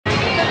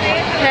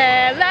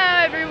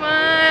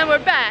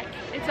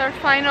our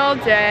final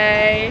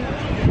day.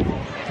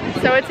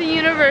 So it's a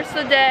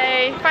Universal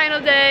day,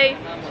 final day.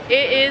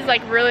 It is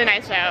like really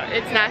nice out.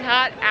 It's not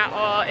hot at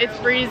all. It's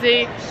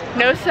breezy,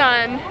 no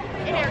sun.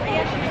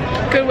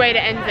 Good way to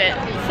end it.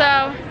 So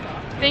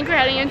I think we're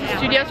heading into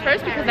studios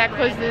first because that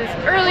closes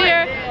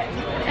earlier.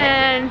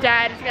 And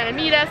Dad is gonna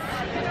meet us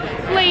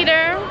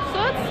later. So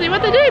let's see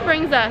what the day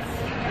brings us.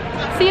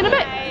 See you in a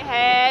bit.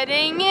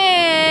 Heading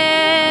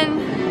in.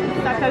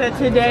 Back at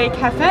the Today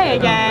Cafe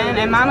again,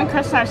 and Mom and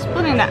Kristen are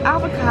splitting the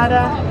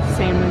avocado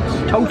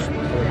sandwich.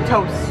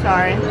 Toast,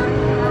 sorry.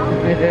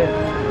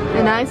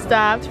 And I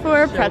stopped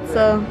for a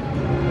pretzel.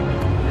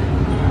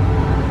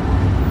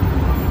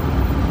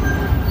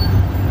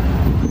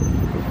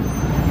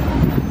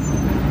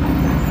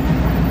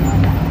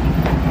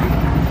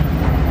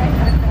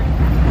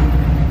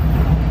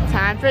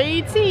 Time for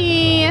ET.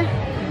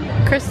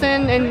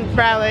 Kristen and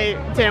Bradley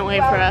didn't wait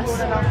for us.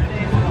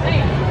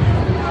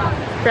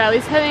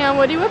 Bradley's heading on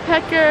Woody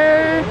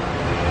Woodpecker.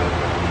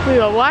 We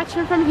will watch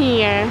him from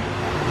here.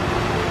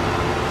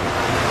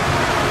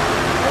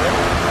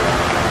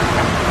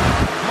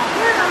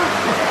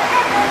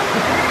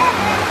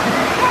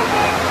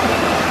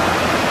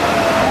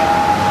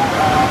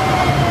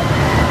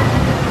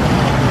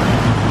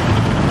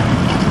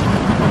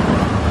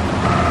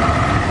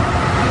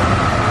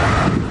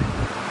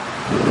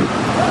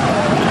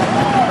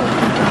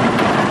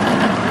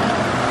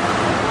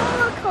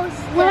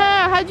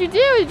 How'd you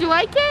do? Did you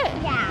like it?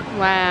 Yeah.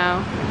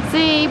 Wow.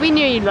 See, we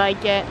knew you'd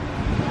like it.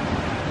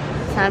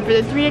 Time for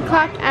the 3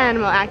 o'clock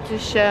Animal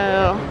Actors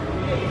show.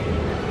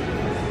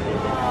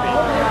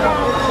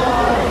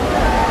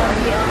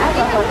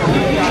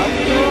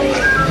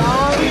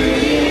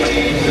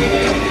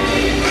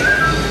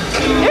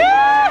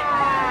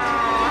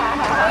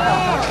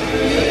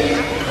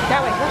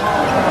 That way.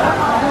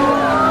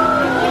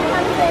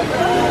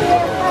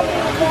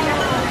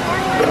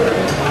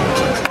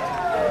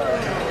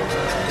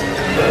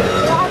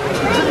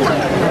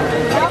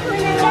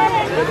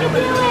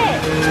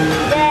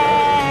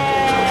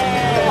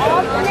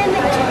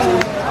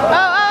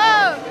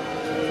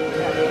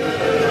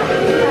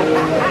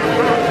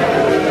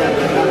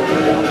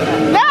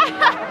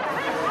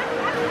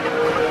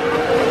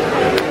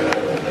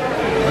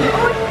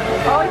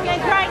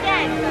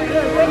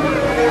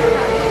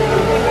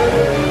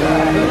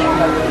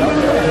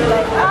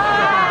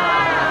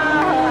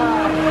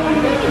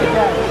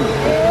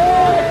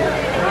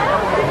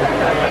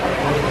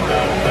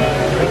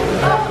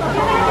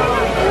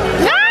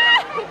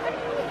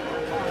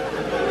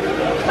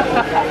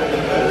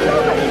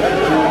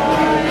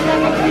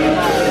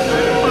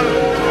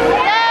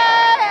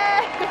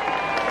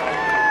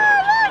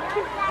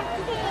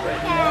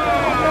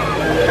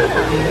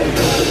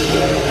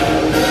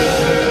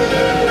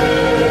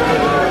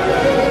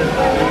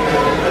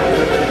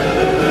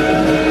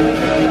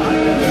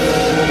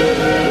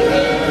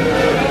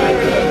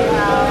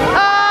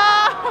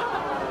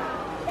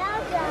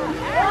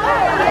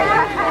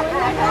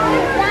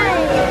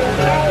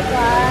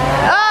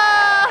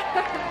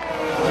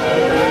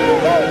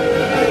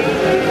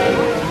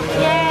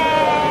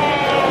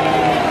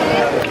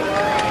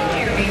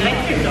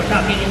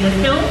 In this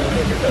film,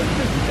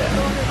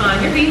 on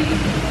your feet,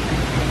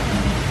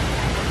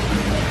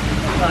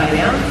 lie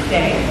down,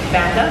 stay,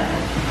 back up,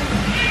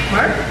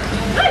 Mark,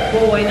 nice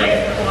boy,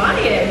 nice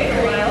quiet, take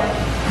a while,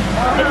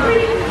 it's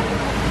pretty,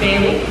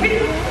 Bailey, pretty,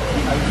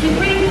 she's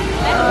pretty,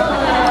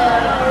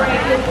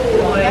 alright, good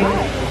boy,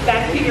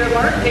 back to your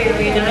mark,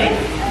 very nice,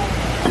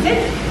 sit,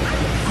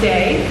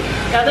 stay,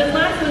 now this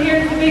last one here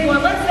is the big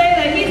one, let's say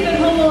that he's been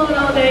home alone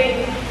all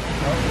day,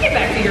 get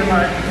back to your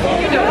mark,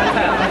 you know what's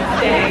happening,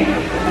 stay.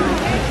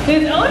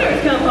 His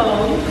owners come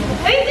home,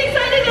 and he's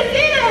excited to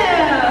see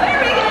them! There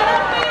we go!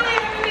 Finally,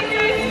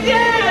 everything's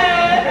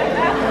dead!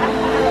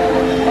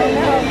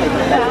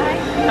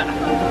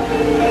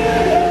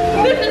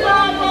 This is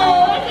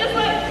awful! It's just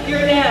like,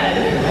 you're dead.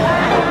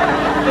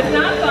 It's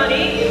not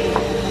funny.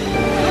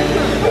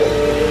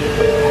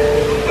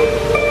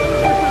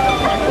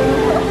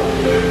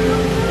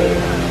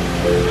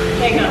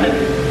 Hang on.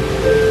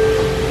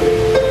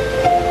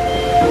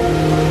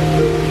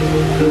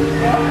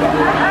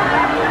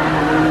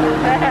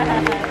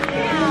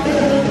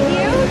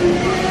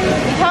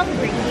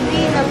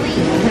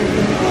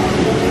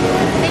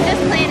 They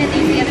just planted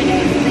these the other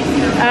day.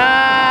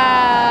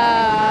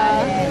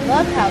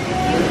 Look how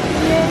cute.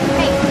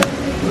 Hey,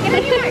 give me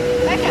your mark.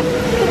 Back up.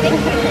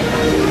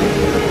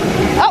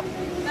 Oh,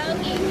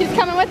 he's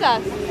coming with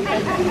us.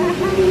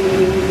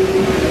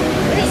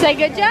 Say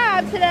good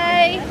job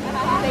today.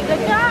 Say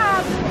good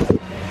job.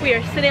 We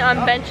are sitting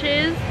on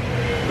benches,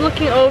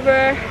 looking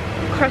over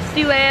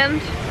Krusty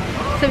Land,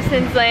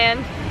 Simpsons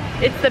Land.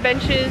 It's the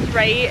benches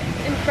right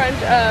in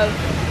front of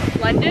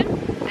London,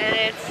 and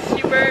it's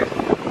super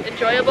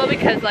enjoyable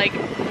because like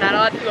not a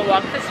lot of people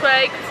walk this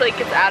way because like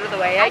it's out of the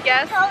way, I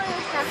guess.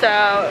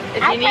 So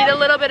if you need a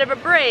little bit of a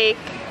break,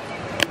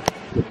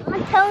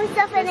 I'm telling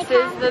stuff in the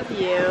camera. This is the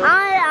view.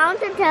 I want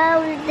to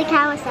tell the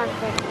camera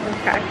something.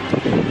 Okay.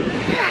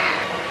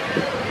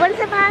 Once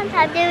upon a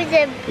time there was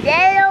a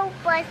little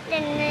bus,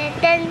 then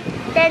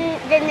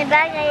the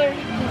back of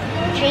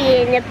the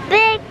tree and a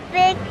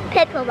big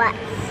pickle bus.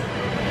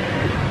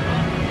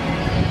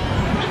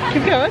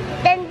 Keep going.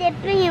 Then they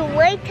bring you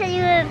right to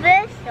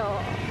Universal.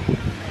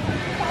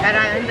 At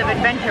Islands of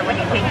Adventure, when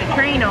you take the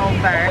train over,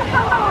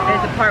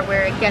 there's a part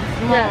where it gets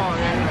small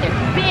and it gets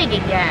big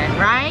again,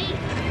 right?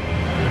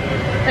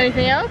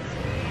 Anything else?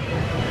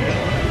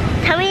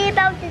 Tell me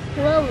about the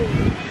story.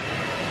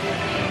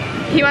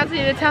 He wants me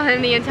to tell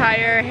him the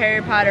entire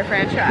Harry Potter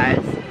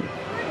franchise.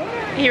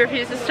 He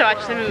refuses to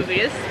watch the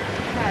movies.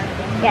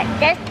 Yeah,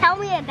 just tell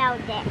me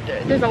about that.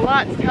 There's a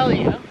lot to tell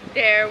you.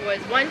 There was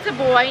once a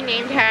boy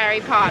named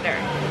Harry Potter.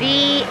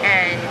 The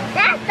end.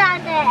 That's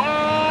not the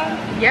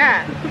end.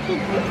 Yeah.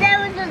 That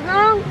was a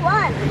long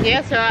one.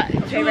 Yeah, so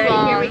too Ready?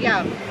 long. Here we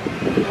go.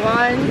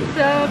 Once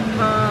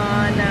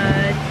upon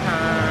a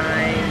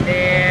time,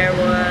 there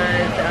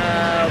was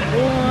a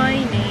boy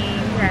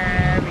named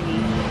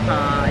Harry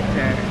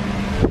Potter.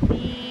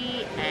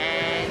 The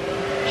end.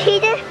 He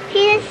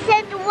just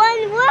said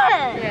one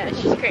word. Yeah,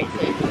 she's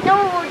crazy. No,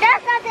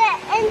 that's not the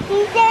end.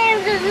 He said it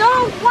was a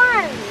long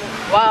one.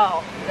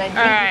 Wow.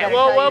 Alright,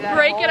 well, we'll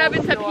break it up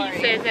into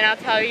pieces and I'll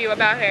tell you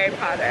about Harry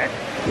Potter.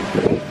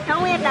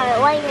 Tell me about it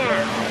right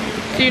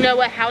now. Do you know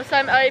what house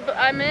I'm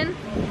in?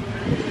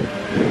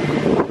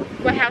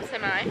 What house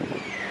am I?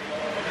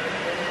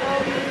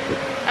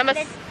 I'm a...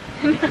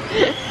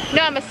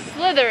 No, I'm a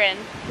Slytherin.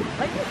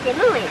 What's the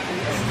Slytherin?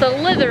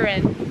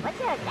 Slytherin. What's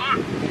that?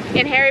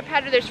 In Harry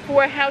Potter, there's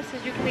 4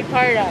 houses you can be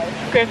part of.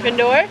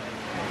 Gryffindor,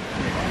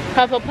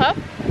 Hufflepuff,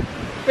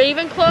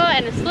 Ravenclaw,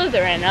 and a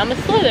Slytherin. I'm a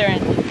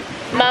Slytherin.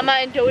 Mama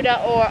and Doda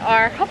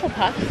are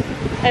Hufflepuffs,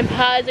 and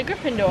Pa is a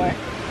Gryffindor.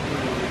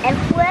 And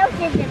who else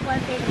is it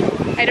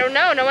Gryffindor? I don't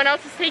know. No one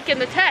else has taken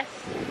the test.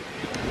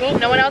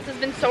 No one else has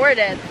been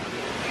sorted.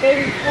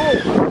 Then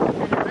who?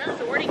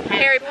 Sorting.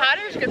 Harry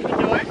Potter's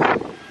Gryffindor.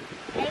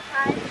 Harry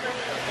Potter's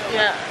Gryffindor.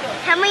 Yeah.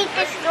 Tell me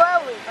the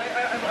story.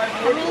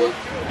 Tell me.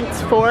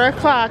 It's 4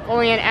 o'clock.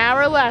 Only an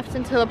hour left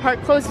until the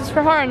park closes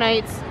for Horror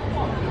Nights.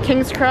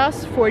 King's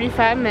Cross,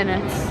 45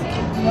 minutes.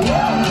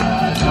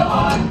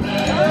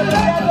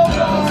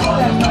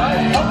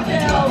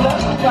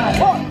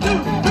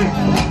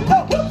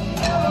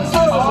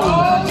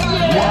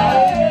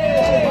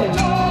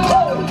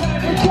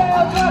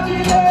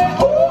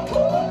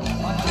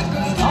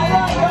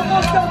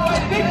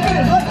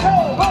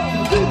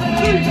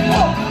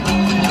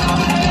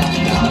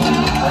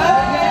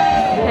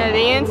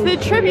 Heading into the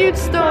tribute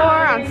store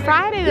on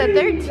Friday the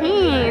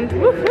 13th.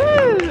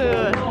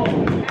 Woohoo!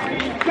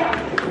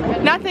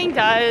 Nothing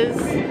does.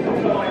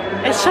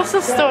 It's just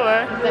a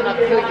store.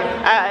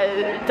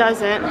 It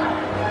doesn't.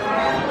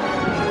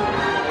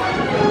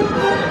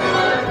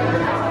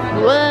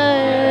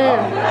 Whoa.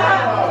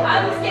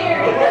 I'm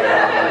scared.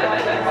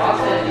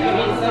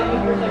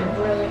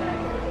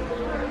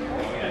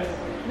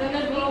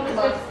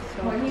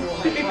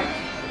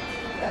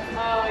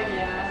 Oh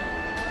yeah.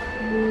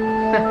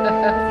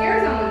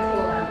 Arizona's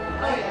cool though.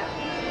 Oh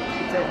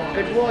yeah. It's a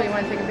good wall. You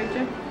want to take a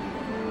picture?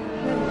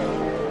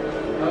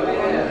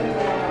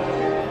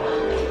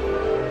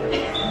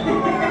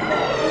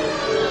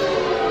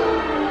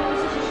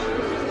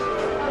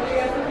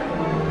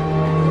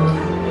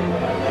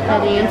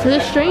 Heading into the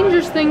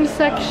Stranger Things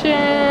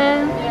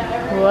section.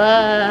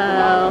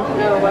 Wow.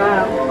 Oh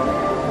wow.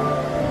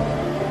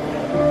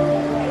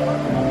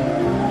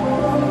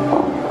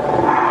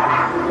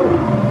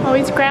 Oh,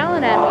 he's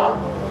growling at me.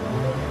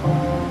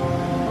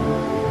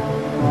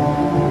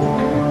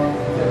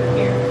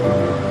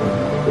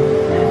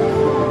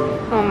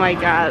 Oh my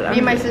god. Me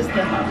and my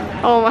sister.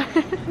 Oh my.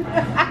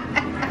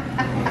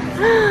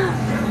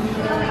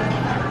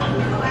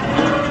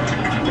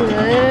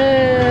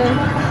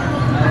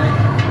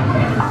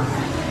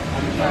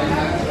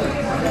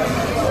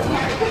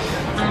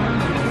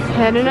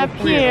 Heading up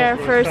here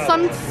for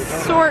some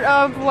sort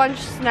of lunch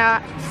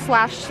snack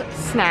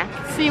snack.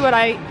 See what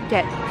I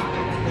get.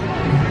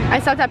 I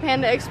stopped at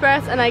Panda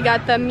Express and I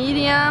got the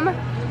medium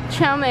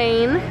chow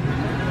mein,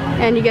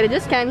 and you get a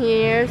discount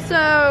here,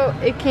 so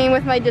it came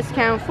with my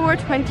discount for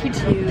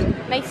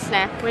 $22. Nice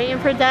snack. Waiting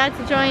for Dad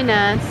to join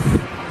us.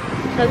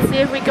 Let's see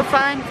if we can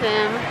find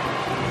him.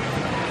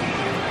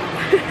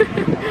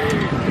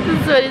 This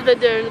is what he's been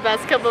doing the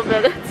past couple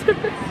minutes.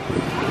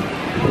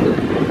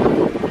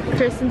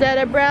 Chris and Dad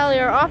at Bradley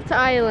are off to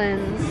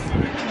Islands.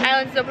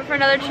 Islands is open for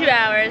another 2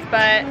 hours,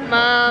 but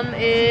Mom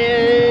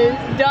is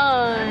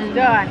done.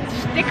 Done.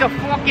 Stick a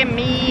fork in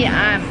me.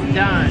 I'm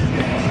done.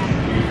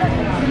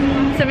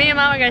 So me and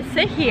Mom are gonna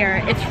sit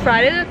here. It's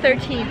Friday the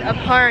 13th of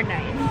Horror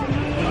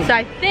Nights. So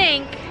I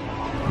think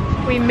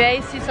we may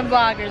see some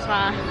vloggers,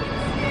 huh?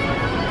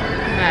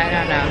 I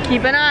don't know.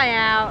 Keep an eye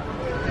out.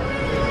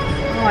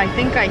 Oh, I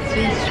think I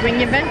see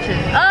swinging benches.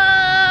 Oh,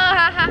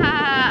 ha ha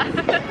ha.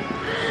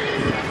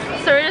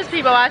 So we're just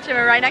people watching.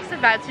 We're right next to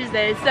Fat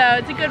Tuesday, so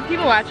it's a good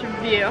people watching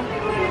view.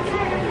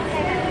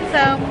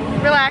 So,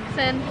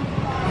 relaxing.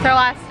 It's our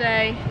last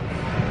day.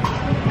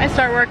 I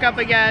start work up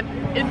again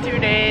in 2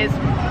 days.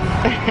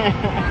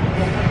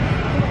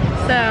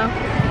 So,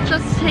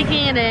 just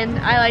taking it in.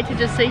 I like to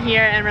just sit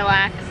here and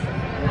relax.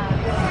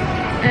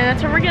 And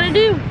that's what we're gonna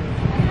do.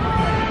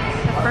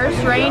 The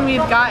first rain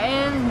we've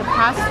gotten in the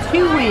past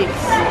 2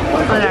 weeks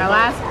on our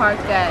last park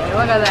day.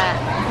 Look at that.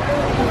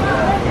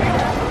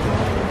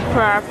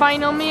 For our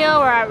final meal,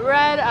 we're at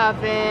Red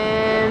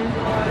Oven.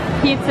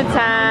 Pizza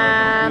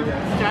time.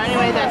 Starting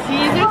with our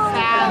Caesar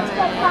salad.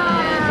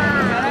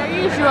 Got our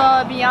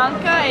usual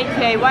Bianca,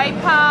 aka white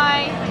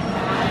pie,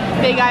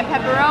 big eye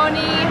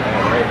pepperoni,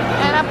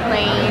 and a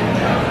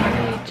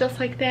plain. Just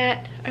like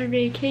that, our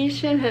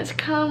vacation has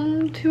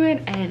come to an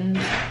end.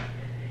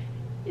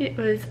 It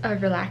was a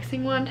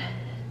relaxing one.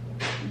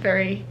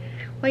 Very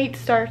late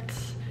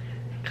starts,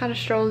 kind of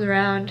strolled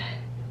around,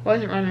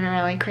 wasn't running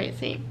around like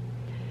crazy.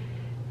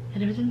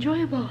 And it was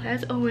enjoyable,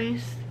 as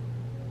always.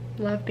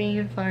 Love being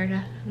in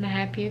Florida. I'm the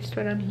happiest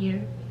when I'm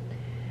here.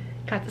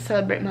 Got to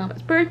celebrate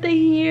Mama's birthday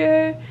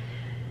here.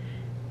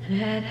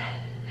 And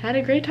had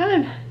a great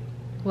time.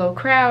 Low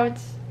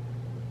crowds,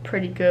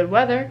 pretty good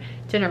weather.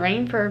 Didn't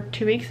rain for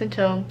 2 weeks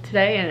until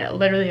today, and it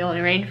literally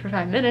only rained for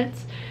 5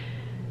 minutes.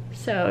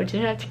 So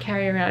didn't have to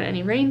carry around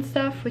any rain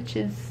stuff, which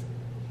is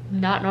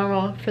not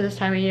normal for this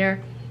time of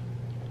year.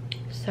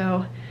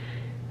 So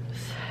it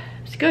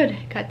was good.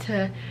 Got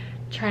to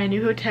try a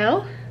new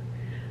hotel.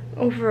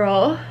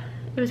 Overall,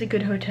 it was a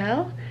good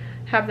hotel.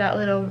 Have that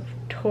little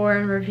tour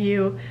and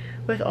review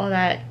with all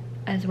that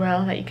as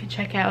well that you can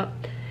check out.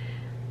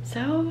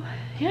 So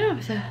yeah,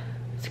 it's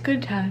a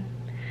good time.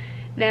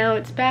 Now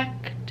it's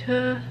back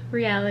to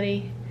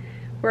reality.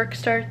 Work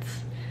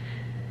starts.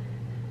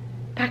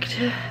 Back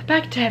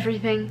to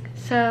everything.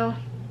 So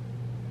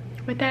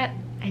with that,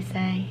 I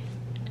say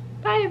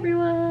bye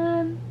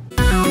everyone.